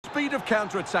speed of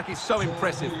counter-attack is so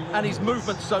impressive, and his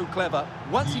movement's so clever.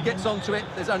 Once he gets onto it,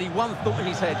 there's only one thought in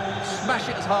his head: smash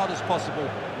it as hard as possible.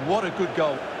 What a good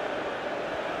goal.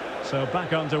 So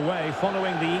back underway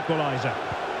following the equaliser.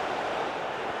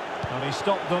 And he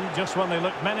stopped them just when they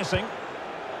looked menacing.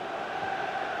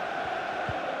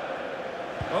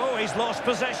 Oh, he's lost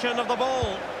possession of the ball.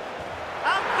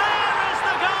 And there is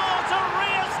the goal to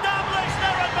re-establish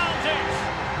their advantage.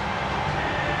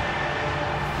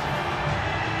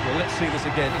 Well, let's see this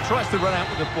again. He tries to run out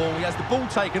with the ball. He has the ball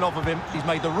taken off of him. He's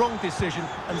made the wrong decision,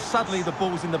 and suddenly the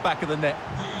ball's in the back of the net.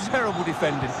 Terrible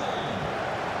defending.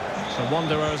 So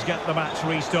Wanderers get the match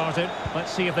restarted.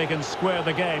 Let's see if they can square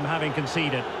the game, having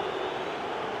conceded.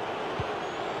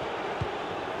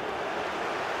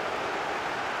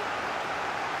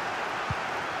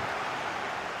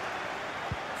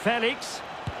 Felix.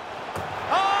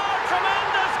 Oh,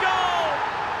 tremendous goal!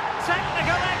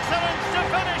 Technical excellence to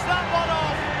finish that one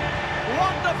off.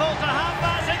 Wonderful to have that.